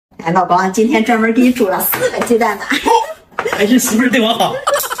哎，老公，今天专门给你煮了4个鸡蛋呢。还是媳妇儿对我好。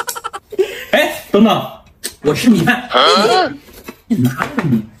哎，等等，我吃米饭。你拿着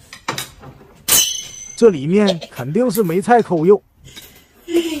你。这里面肯定是梅菜扣肉，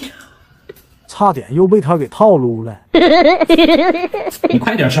差点又被他给套路了。你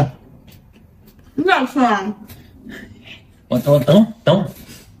快点吃。你咋吃啊？我等会儿。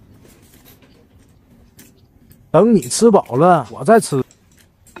等你吃饱了，我再吃。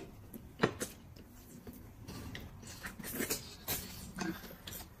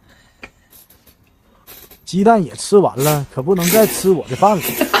鸡蛋也吃完了，可不能再吃我的饭了。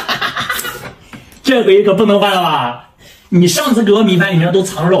这回可不能换了吧？你上次给我米饭里面都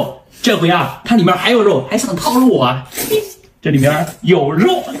藏肉，这回啊，它里面还有肉，还想套路我。这里面有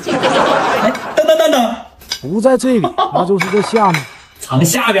肉。哎，等，不在这里，那就是这下面。藏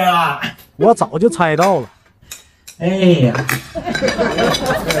下边了。我早就猜到了。哎呀，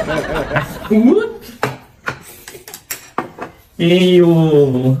哎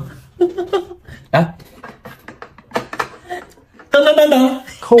呦，来，等，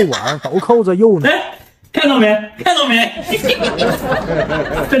扣碗都扣着肉呢。哎，看到没？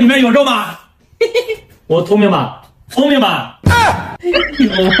这里面有肉吗？我聪明吧？哎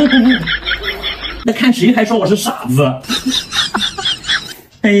呦，那看谁还说我是傻子？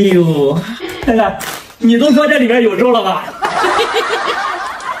哎呦，看看。你都说这里边有肉了吧？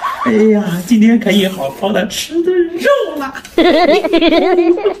哎呀，今天可以好好的吃顿肉了。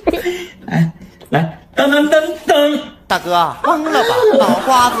哎，来，等，大哥，疯了吧？脑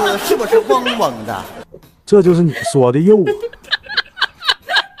瓜子是不是嗡嗡的？这就是你说的肉。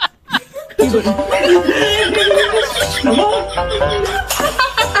什么？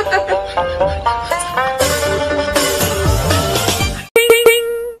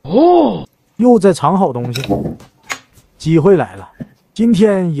哦。又在藏好东西，机会来了，今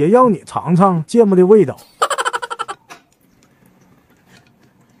天也让你尝尝芥末的味道。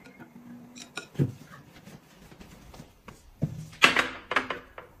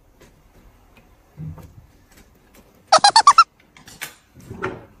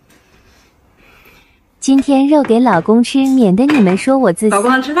今天肉给老公吃，免得你们说我自私。老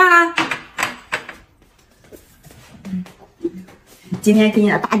公吃饭啦。今天给你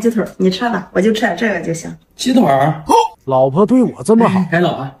的大鸡腿，你吃吧，我就吃点这个就行。鸡腿儿，老婆对我这么好，哎，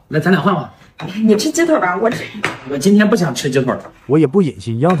老婆，来，咱俩换换。你吃鸡腿吧，我吃。我今天不想吃鸡腿，我也不忍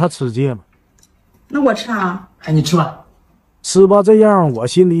心让他吃芥末。那我吃啊。哎，你吃吧，吃吧，这样我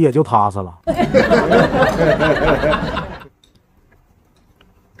心里也就踏实了。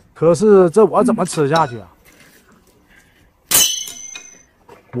可是这我怎么吃下去啊？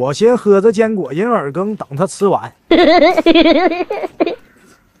我先喝着坚果银耳羹，等他吃完。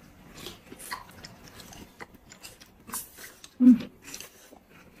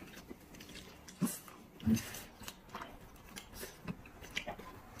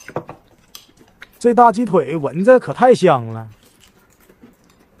这大鸡腿闻着可太香了。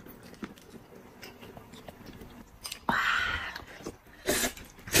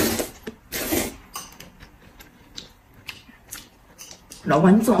老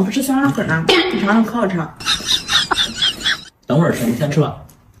公，你怎么不吃酸辣粉呢？你尝尝可好吃。等会儿吃，你先吃吧。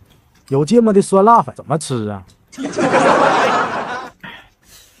有芥末的酸辣粉怎么吃啊？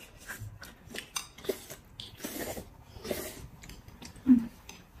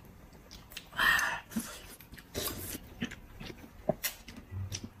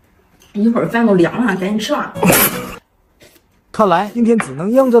一会儿饭都凉了，赶紧吃吧。看来今天只能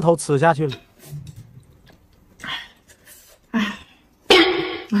硬着头吃下去了。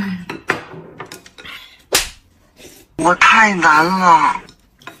我太难了。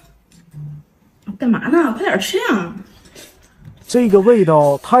干嘛呢？快点吃呀！这个味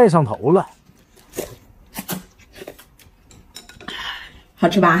道太上头了。好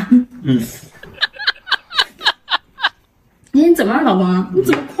吃吧？嗯。你怎么了，老公？你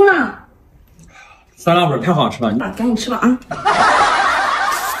怎么哭了？酸辣粉太好吃了，赶紧吃吧啊！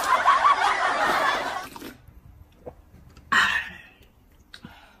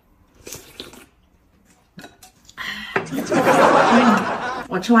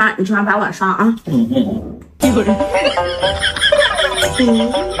我吃完，你吃完把碗刷啊。一会儿。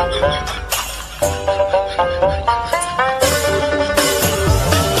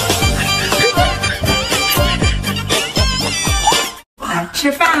来吃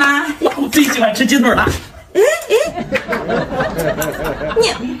饭啦！我最喜欢吃鸡腿了。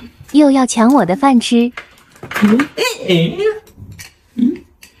你又要抢我的饭吃，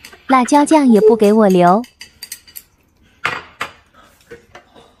辣椒酱也不给我留。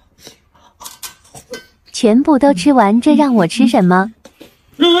全部都吃完，这让我吃什么？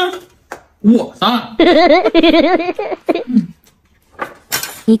我的。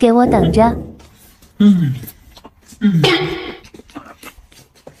你给我等着。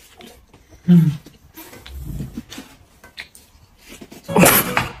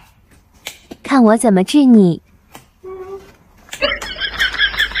看我怎么治你！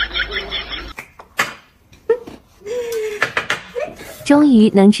终于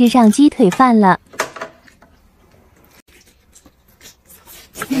能吃上鸡腿饭了。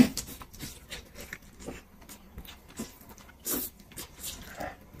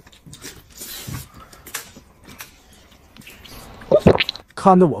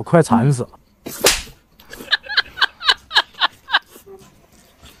看得我快馋死了。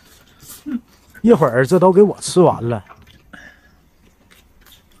一会儿这都给我吃完了。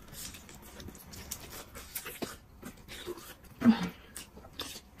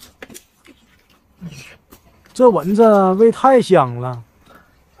这蚊子味太香了。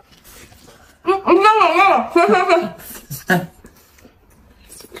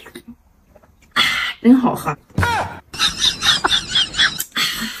真好喝。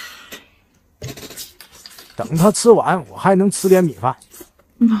等他吃完，我还能吃点米饭。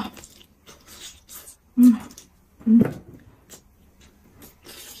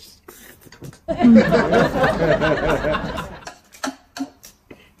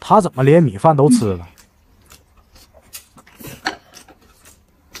他怎么连米饭都吃了？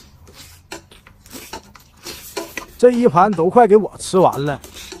这一盘都快给我吃完了。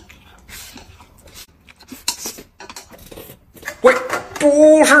喂，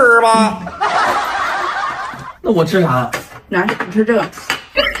不是吧？那我吃啥？哪你吃这个？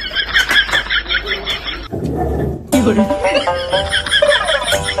一个人。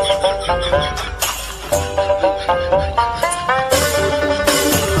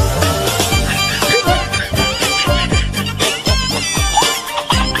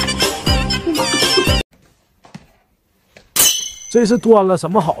这是端了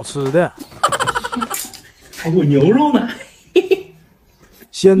什么好吃的？还有牛肉呢。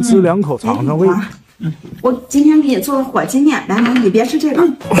先吃2口尝尝味。我今天给你做了火鸡面，来，你别吃这个。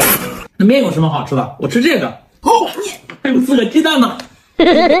那面有什么好吃的？我吃这个。还有4个鸡蛋呢。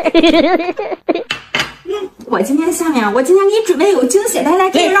火鸡面下面，我今天给你准备有惊喜，来，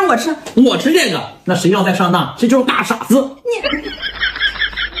这个让我吃。我吃这个，那谁要再上当，这就是大傻子。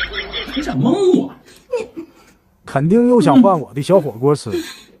你想蒙我？肯定又想换我的小火锅吃。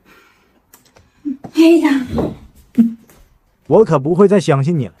哎呀，我可不会再相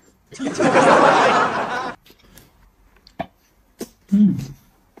信你了。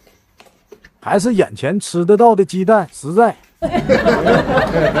还是眼前吃得到的鸡蛋实在。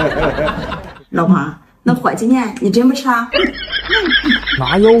老婆，那火鸡面你真不吃啊？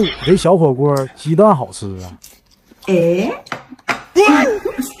哪有我的小火锅鸡蛋好吃啊？哎，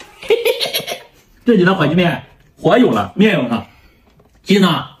这里的火鸡面，火有了，面有了，鸡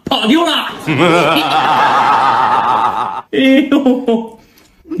呢跑丢了。哎呦，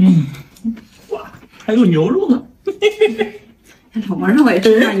哇，还有牛肉呢。老婆让我也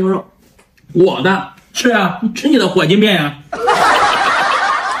吃点牛肉。我的吃啊，吃你的火鸡面呀。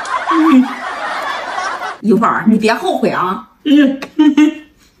一会儿你别后悔啊。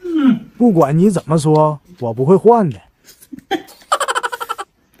不管你怎么说，我不会换的。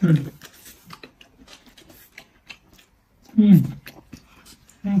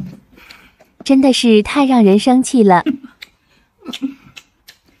真的是太让人生气了。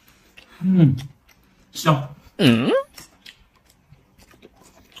香。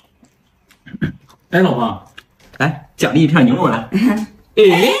哎，老婆，来奖励一片牛肉来。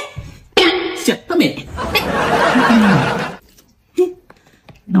哎，想得美。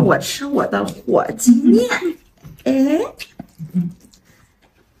那我吃我的火鸡面。哎，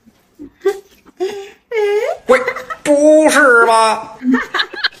喂，不是吧？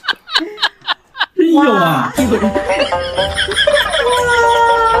真有啊！一个人。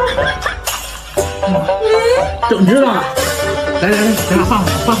整只了。来，咱俩换。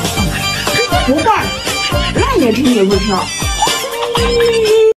不换，那也吃你不吃。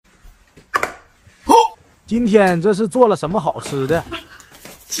今天这是做了什么好吃的？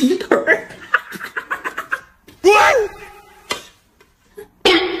鸡腿儿。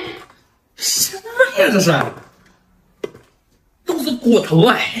什么呀这是？都是骨头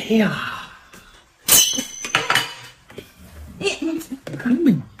啊！哎呀！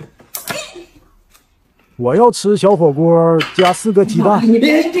我要吃小火锅加4个鸡蛋。你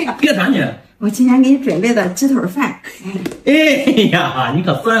别吃这个，别谈你。我今天给你准备的鸡腿饭。哎呀，你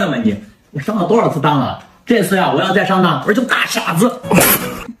可算了吧你！我上了多少次当了？这次呀，我要再上当，我就大傻子。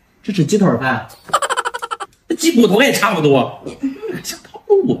这是鸡腿饭，鸡骨头也差不多。想套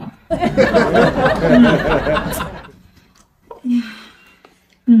哇，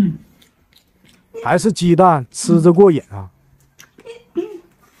还是鸡蛋吃着过瘾啊！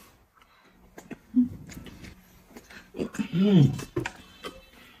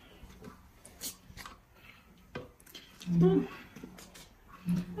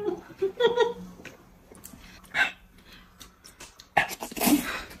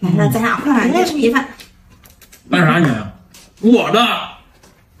来，咱俩换，你吃米饭。干啥你？我的，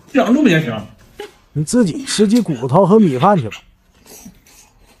想住也行。你自己吃鸡骨头和米饭去吧。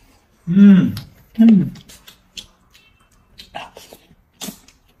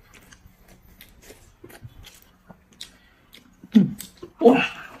哇，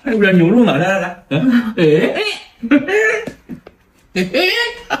还有点牛肉呢！来来来，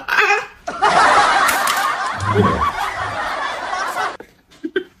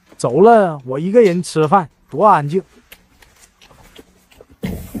走了，我一个人吃饭，多安静。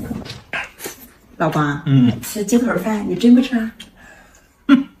老公，吃鸡腿饭你真不吃啊？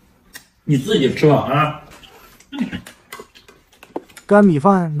你自己吃吧啊！干米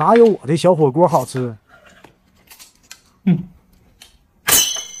饭哪有我的小火锅好吃？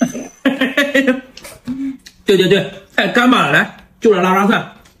对，太干巴了，来，就着拉拉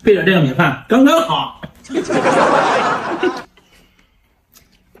蒜，配点这个米饭，刚刚好。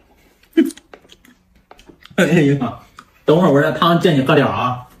哎呀，等会儿我这汤借你喝点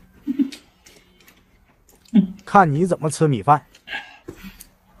啊。看你怎么吃米饭。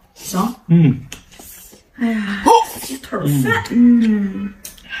行。哎呀，鸡腿饭，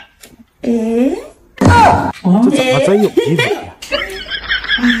这怎么真有一腿呀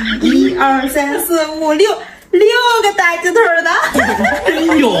？1、2、3、4、5、6，6个大鸡腿的。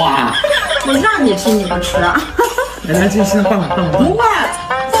真有啊！我让你吃你不吃，来，先放吧。不会，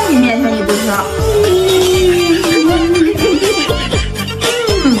在你面前你不吃。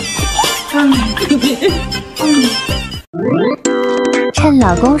趁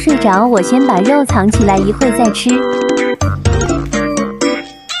老公睡着，我先把肉藏起来，一会再吃。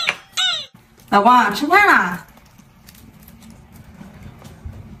老公，吃饭了。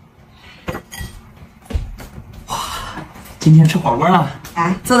今天吃火锅了，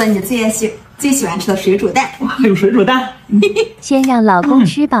来，做的你最喜欢吃的水煮蛋。哇，还有水煮蛋。先让老公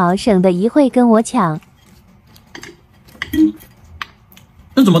吃饱，省得一会跟我抢。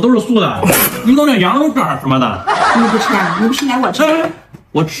那怎么都是素的？你弄点羊肉干什么的？你不吃啊？你不吃来我吃。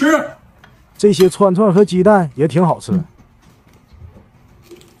我吃。这些串串和鸡蛋也挺好吃。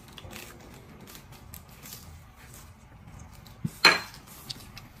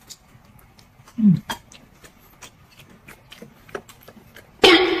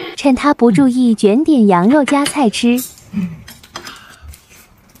趁他不注意，卷点羊肉加菜吃。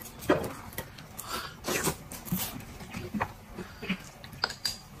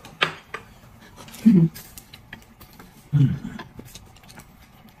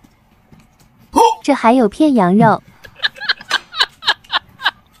这还有片羊肉。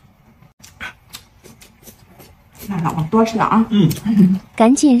那老公多吃点啊。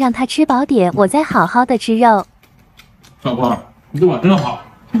赶紧让他吃饱点，我再好好的吃肉。老公，你对我真好。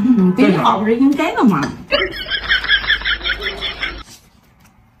对你好不是应该的吗？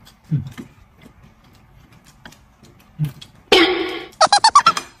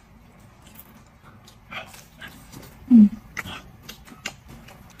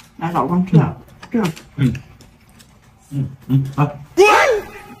来，老公吃点，这样。啊。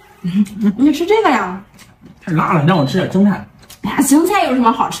你吃这个呀？太辣了，你让我吃点青菜。哎呀，青菜有什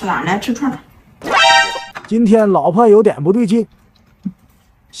么好吃的？来吃串。今天老婆有点不对劲，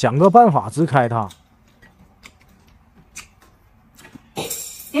想个办法支开她。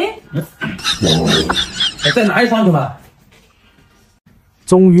再拿一双去吧。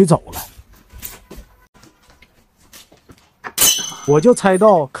终于走了，我就猜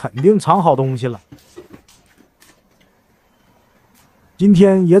到肯定藏好东西了。今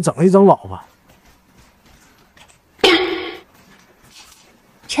天也整一整老婆。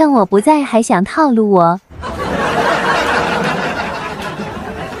趁我不在还想套路我。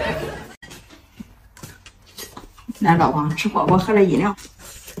来，老公吃火锅喝点饮料。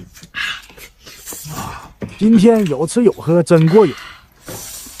今天有吃有喝，真过瘾。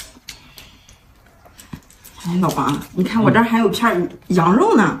哎，老公，你看我这儿还有片羊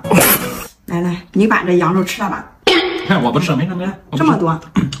肉呢。来，你把这羊肉吃了吧。看我不吃，没事。这么多，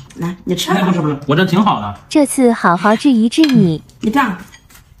来，你吃吧。不是，我这挺好的。这次好好治一治你。你这样，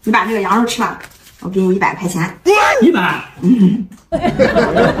你把这个羊肉吃了，我给你100块钱。100？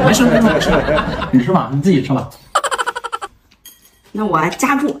没事，我吃。你吃吧，你自己吃吧。那我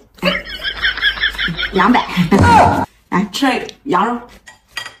加注，200。来吃羊肉。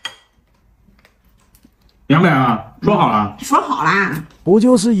杨美啊，说好了，说好啦。不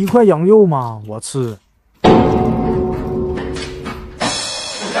就是一块羊肉吗？我吃。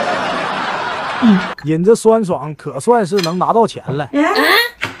饮着酸爽，可算是能拿到钱了。哎，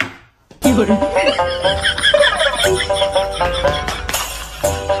有人。